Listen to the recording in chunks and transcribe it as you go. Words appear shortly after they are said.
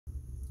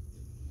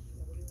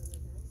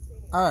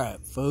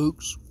Alright,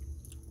 folks,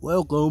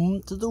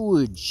 welcome to the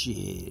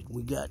woodshed.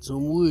 We got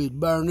some wood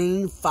burning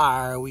in the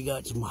fire. We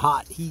got some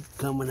hot heat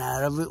coming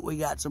out of it. We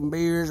got some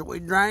beers that we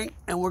drank,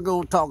 and we're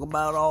going to talk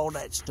about all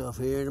that stuff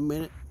here in a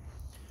minute.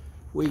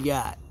 We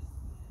got...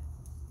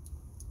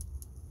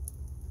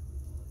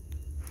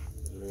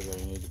 You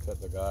need to cut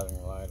the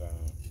guiding light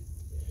on.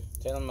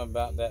 Tell them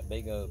about that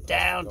big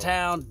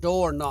Downtown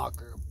Door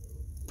Knocker,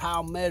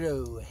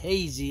 Palmetto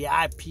Hazy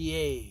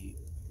IPA.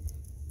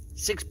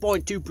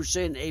 6.2%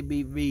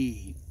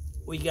 ABV.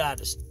 We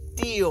got a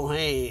Steel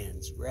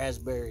Hands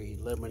Raspberry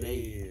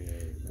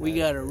Lemonade. We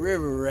got a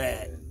River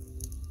Rat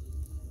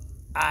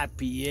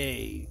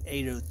IPA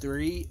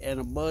 803 and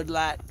a Bud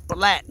Light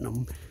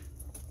Platinum,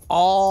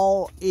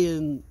 all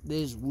in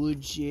this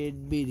woodshed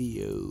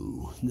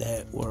video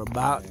that we're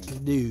about to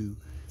do.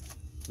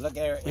 Look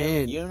at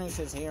her. Eunice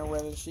is here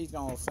with us. She's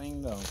gonna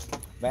sing the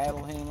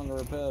Battle Hymn of the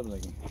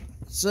Republic.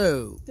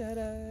 So,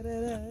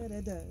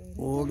 what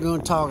we're going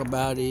to talk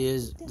about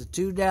is the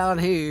two down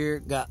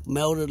here got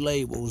melted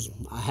labels.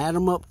 I had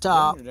them up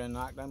top. You done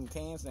knocked them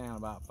cans down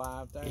about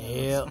 5 times.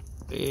 Yep.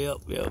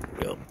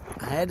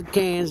 I had the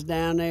cans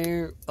down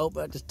there up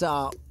at the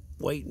top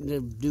waiting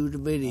to do the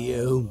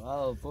video.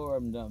 All 4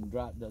 of them done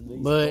dropped at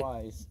least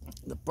twice.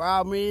 The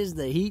problem is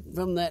the heat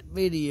from that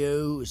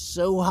video is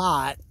so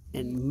hot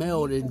and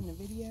melted. From the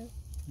video?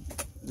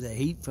 The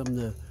heat from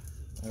the...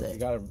 You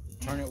gotta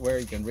turn it where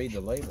you can read the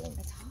label.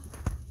 That's hot.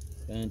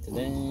 Dun, dun,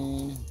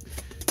 dun.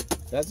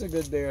 That's a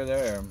good beer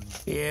there.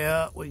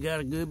 Yeah, we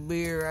got a good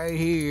beer right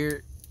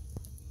here.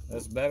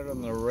 That's better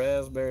than the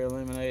Raspberry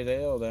Lemonade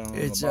Ale down on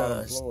the bottom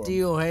floor. It's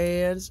Steel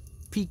Hands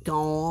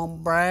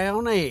Pecan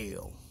Brown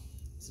Ale.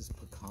 This is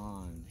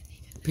pecan.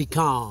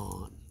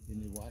 Pecan. You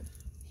need what?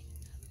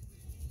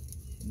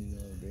 You need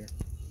another beer?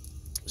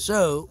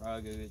 So,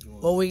 I'll go get you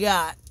one. what we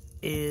got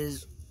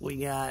is we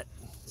got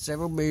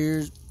several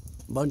beers,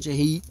 bunch of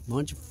heat,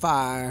 bunch of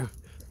fire,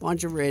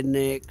 bunch of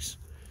rednecks,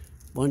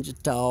 bunch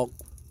of talk,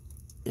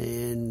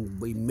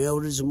 and we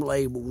melted some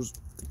labels.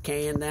 The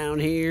can down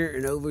here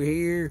and over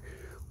here,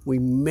 we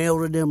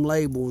melted them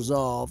labels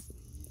off.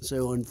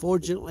 So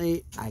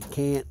unfortunately, I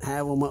can't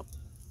have them up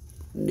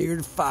near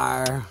the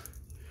fire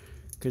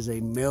because they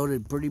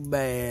melted pretty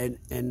bad.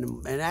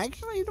 And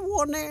actually, the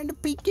one there in the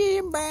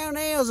pecan brown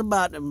ale is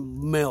about to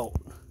melt.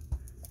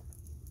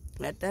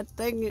 That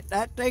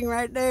thing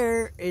right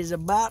there is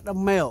about to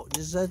melt.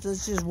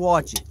 Let's just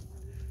watch it.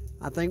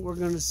 I think we're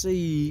going to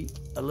see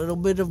a little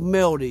bit of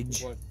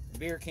meltage. What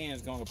beer can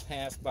is going to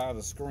pass by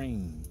the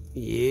screen.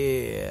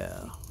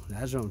 Yeah,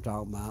 that's what I'm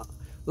talking about.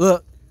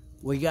 Look,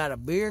 we got a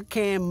beer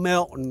can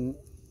melting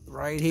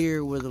right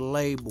here with a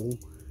label.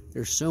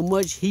 There's so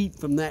much heat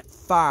from that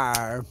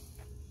fire.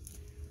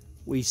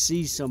 We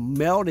see some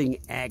melting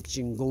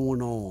action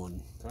going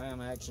on. Clam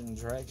action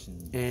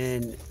traction.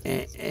 And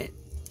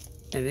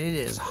it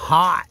is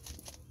hot.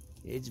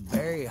 It's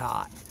very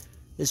hot.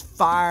 This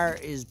fire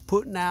is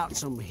putting out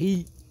some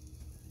heat,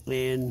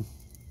 and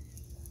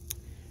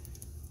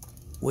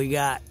we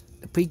got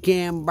the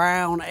pecan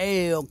brown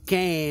ale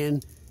can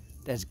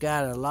that's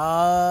got a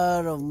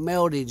lot of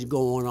meltage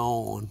going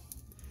on,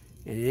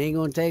 and it ain't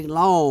gonna take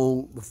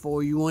long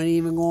before you ain't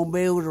even gonna be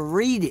able to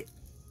read it.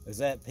 Is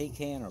that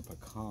pecan or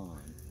pecan?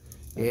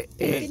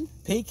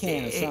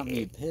 Pecan is something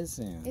you piss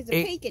in. It's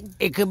a pecan.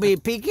 It could be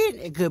pecan,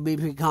 it could be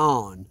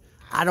pecan.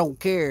 I don't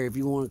care if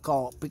you want to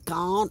call it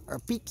pecan or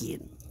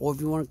pecan, or if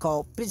you want to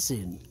call it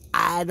pissin'.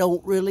 I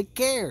don't really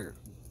care.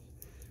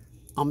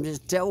 I'm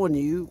just telling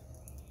you,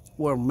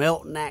 we're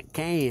melting that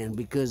can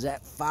because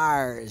that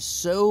fire is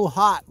so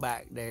hot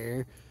back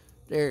there.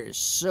 There is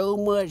so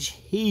much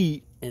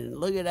heat, and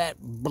look at that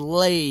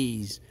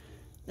blaze.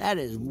 That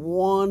is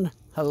one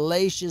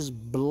hellacious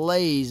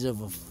blaze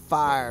of a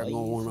fire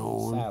going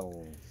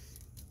on.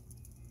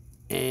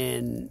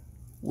 And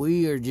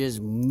we are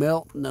just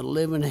melting the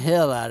living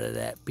hell out of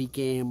that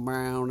pecan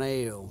brown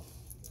ale.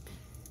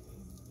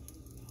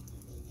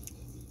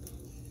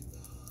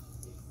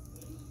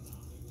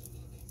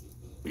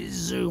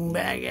 Zoom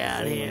back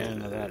out here.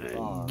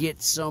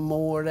 Get some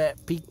more of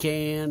that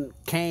pecan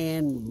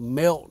can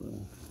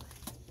melting.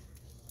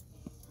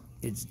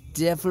 It's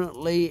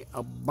definitely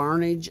a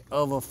burnage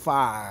of a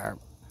fire.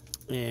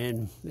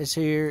 And this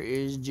here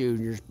is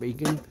Junior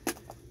speaking.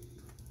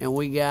 And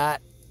we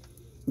got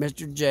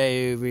Mr.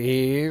 J over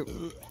here.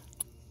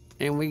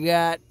 And we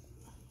got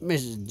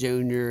Mrs.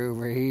 Junior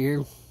over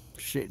here,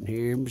 sitting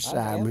here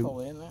beside me.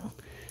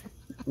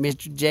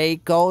 Mr. J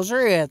calls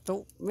her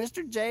Ethel.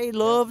 Mr. J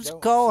loves to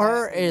call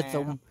her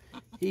Ethel.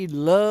 He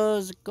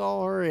loves to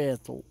call her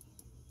Ethel.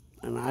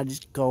 And I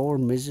just call her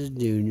Mrs.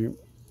 Junior.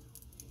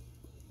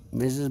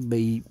 Mrs.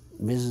 B,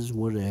 Mrs.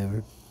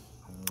 whatever.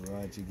 All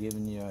right, you're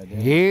giving your idea.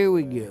 Here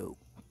we go.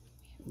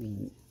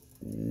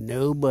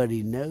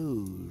 Nobody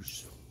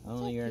knows.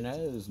 Only your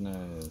nose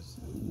knows.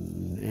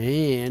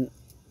 And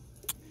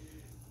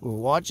we're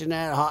watching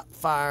that hot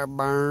fire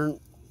burn.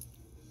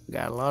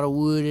 Got a lot of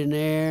wood in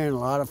there and a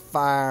lot of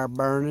fire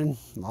burning.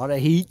 A lot of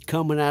heat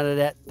coming out of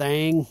that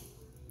thing.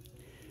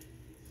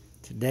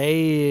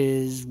 Today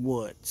is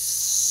what,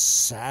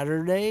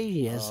 Saturday?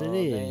 Yes, it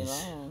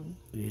is.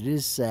 It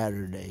is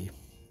Saturday.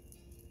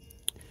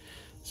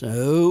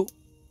 So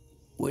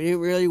we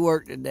didn't really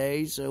work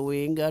today, so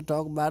we ain't got to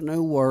talk about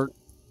no work.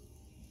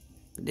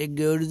 Did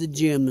go to the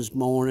gym this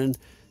morning.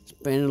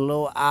 Spent a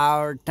little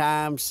hour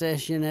time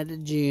session at the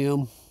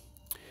gym.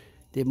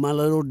 Did my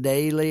little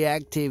daily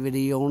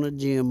activity on the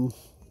gym,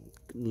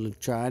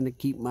 trying to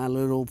keep my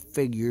little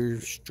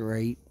figure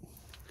straight.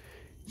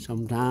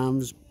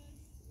 Sometimes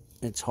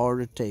it's hard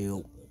to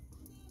tell.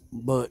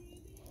 But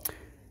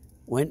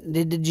went and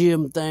did the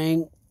gym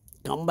thing.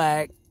 Come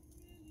back.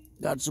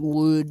 Got some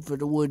wood for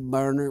the wood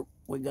burner.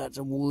 We got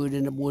some wood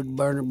in the wood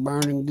burner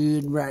burning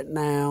good right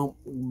now.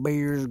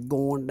 Beer's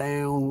going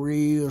down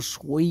real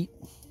sweet.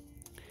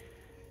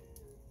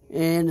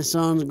 And the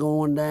sun's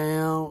going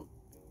down.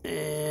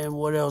 And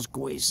what else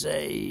can we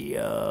say?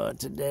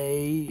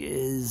 Today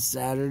is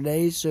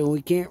Saturday, so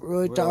we can't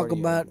really talk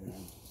about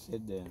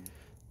the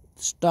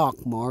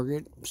stock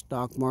market.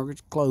 Stock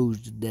market's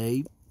closed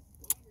today.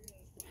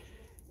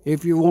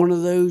 If you're one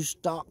of those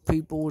stock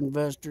people,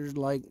 investors,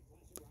 like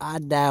I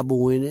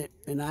dabble in it,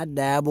 and I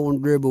dabble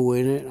and dribble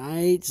in it. I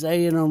ain't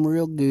saying I'm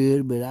real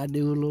good, but I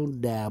do a little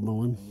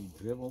dabbling. You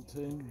dribble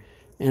too?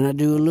 And I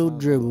do a little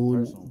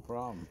dribbling. Like a personal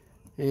problem.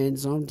 And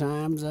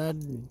sometimes that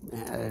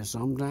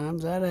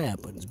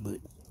happens, but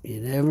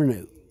you never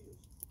know.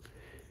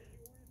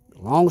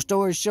 Long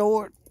story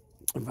short,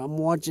 if I'm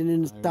watching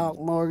in the stock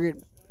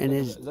market and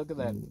look at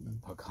that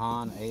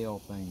pecan ale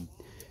thing.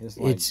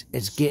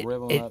 It's getting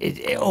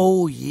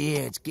oh yeah,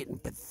 it's getting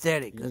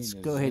pathetic. Let's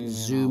go ahead and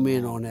zoom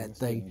in on that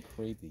thing.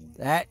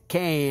 That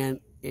can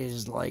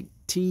is like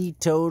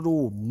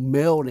teetotal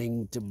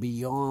melting to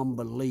beyond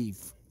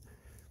belief.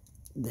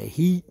 The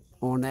heat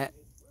on that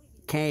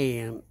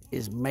can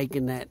is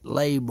making that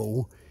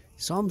label,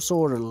 some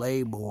sort of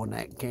label on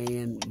that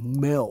can,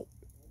 melt.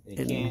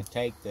 It can't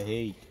take the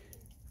heat.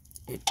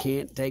 It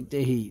can't take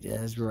the heat,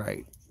 that's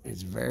right.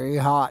 It's very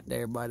hot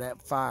there by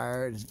that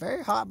fire. It's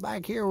very hot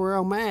back here where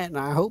I'm at, and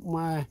I hope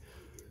my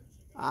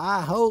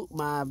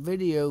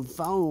video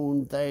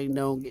phone thing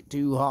don't get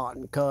too hot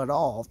and cut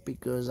off,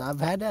 because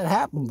I've had that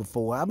happen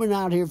before. I've been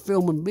out here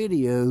filming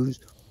videos,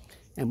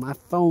 and my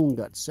phone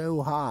got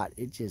so hot,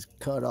 it just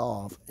cut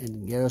off.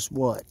 And guess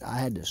what? I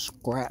had to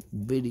scrap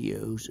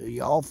videos. So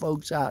y'all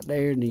folks out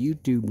there in the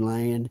YouTube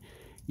land,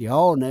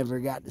 y'all never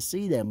got to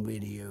see them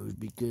videos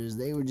because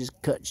they were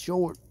just cut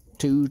short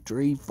 2,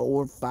 3,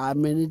 4, 5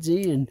 minutes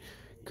in,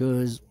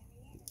 because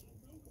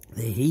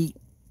the heat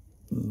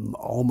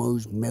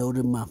almost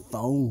melted my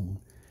phone.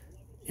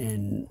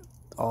 And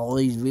all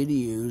these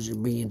videos are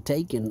being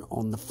taken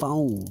on the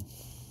phone.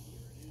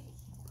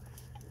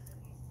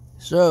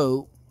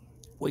 So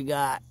we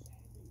got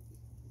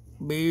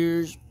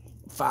beers,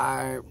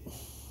 fire.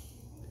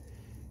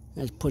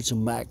 Let's put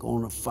some back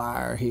on the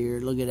fire here.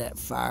 Look at that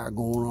fire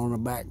going on in the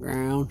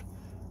background.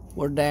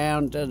 We're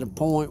down to the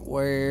point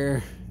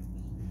where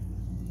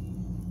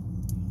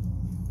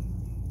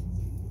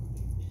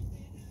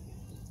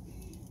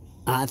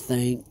I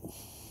think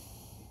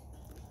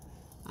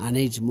I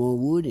need some more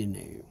wood in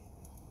there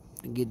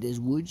to get this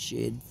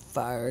woodshed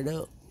fired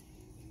up.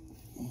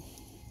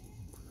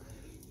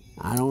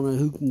 I don't know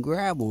who can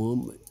grab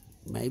one, but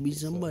maybe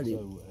somebody.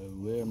 So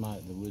where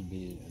might the wood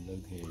be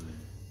located?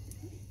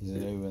 Is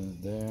it over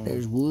there?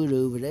 There's wood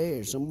over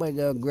there. Somebody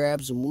got to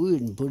grab some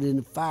wood and put it in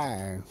the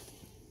fire.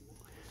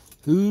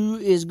 Who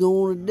is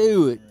going to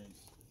do it?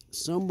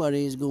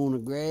 Somebody is going to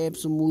grab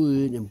some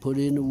wood and put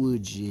it in the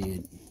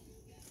woodshed.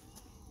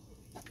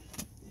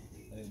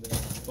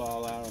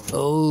 Fall out of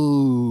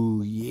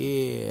oh,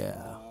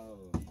 yeah.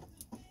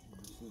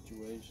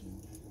 Situation.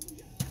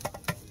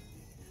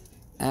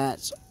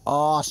 That's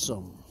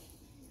awesome.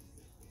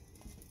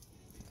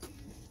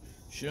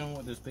 Show them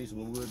what this piece of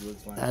wood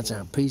looks like. That's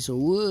a piece of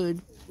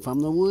wood from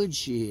the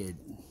woodshed.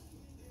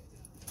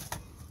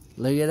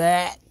 Look at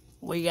that.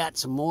 We got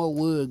some more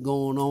wood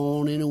going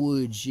on in the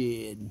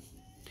woodshed.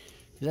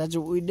 That's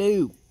what we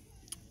do.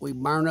 We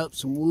burn up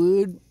some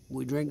wood.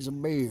 We drink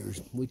some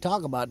beers. We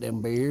talk about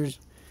them beers.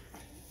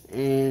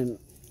 And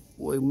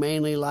we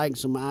mainly like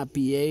some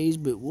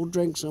IPAs, but we'll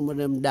drink some of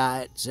them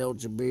diet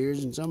seltzer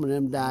beers and some of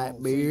them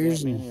diet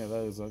beers. Many of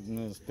those in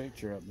this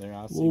picture up there.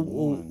 I see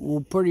we'll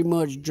pretty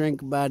much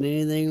drink about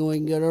anything we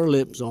can get our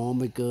lips on,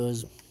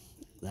 because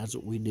that's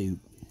what we do.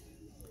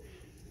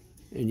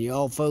 And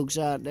y'all folks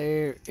out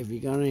there, if you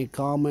got any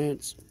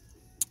comments,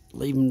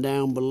 leave them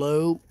down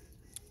below.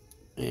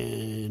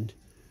 And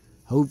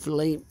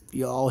hopefully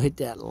y'all hit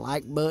that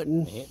like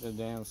button. Hit the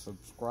damn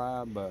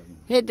subscribe button.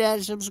 Hit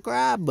that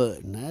subscribe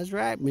button. That's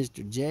right,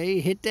 Mr. J.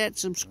 Hit that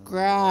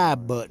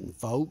subscribe button,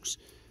 folks.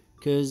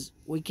 Because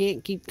we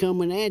can't keep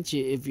coming at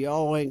you if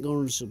y'all ain't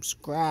going to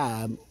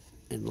subscribe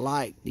and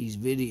like these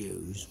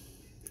videos.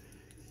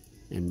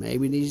 And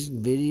maybe these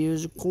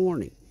videos are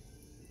corny.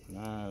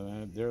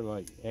 Nah, they're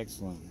like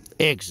excellent.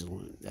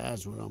 Excellent.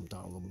 That's what I'm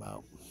talking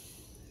about.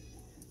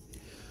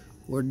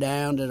 We're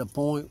down to the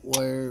point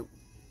where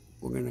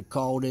we're going to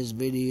call this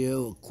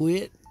video a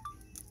quit.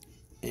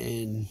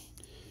 And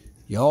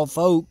Y'all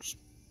folks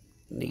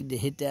need to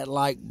hit that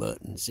like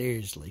button,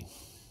 seriously.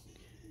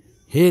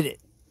 Hit it,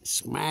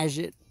 smash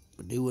it,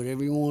 but do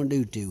whatever you want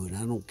to do to it.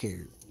 I don't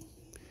care.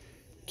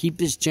 Keep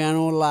this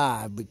channel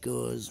alive,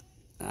 because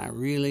I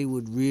really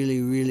would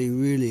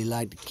really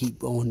like to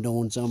keep on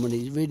doing some of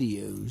these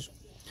videos.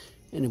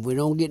 And if we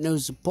don't get no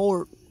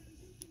support,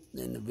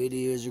 then the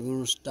videos are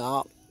going to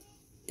stop,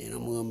 and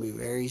I'm going to be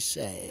very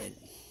sad,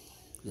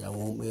 because I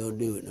won't be able to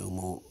do it no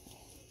more.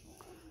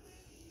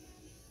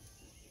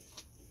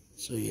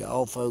 So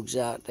y'all folks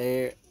out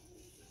there,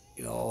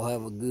 y'all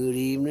have a good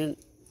evening,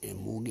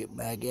 and we'll get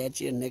back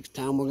at you. Next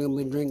time we're going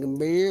to be drinking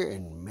beer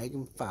and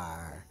making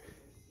fire.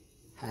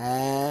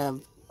 Have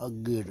a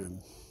good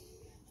one.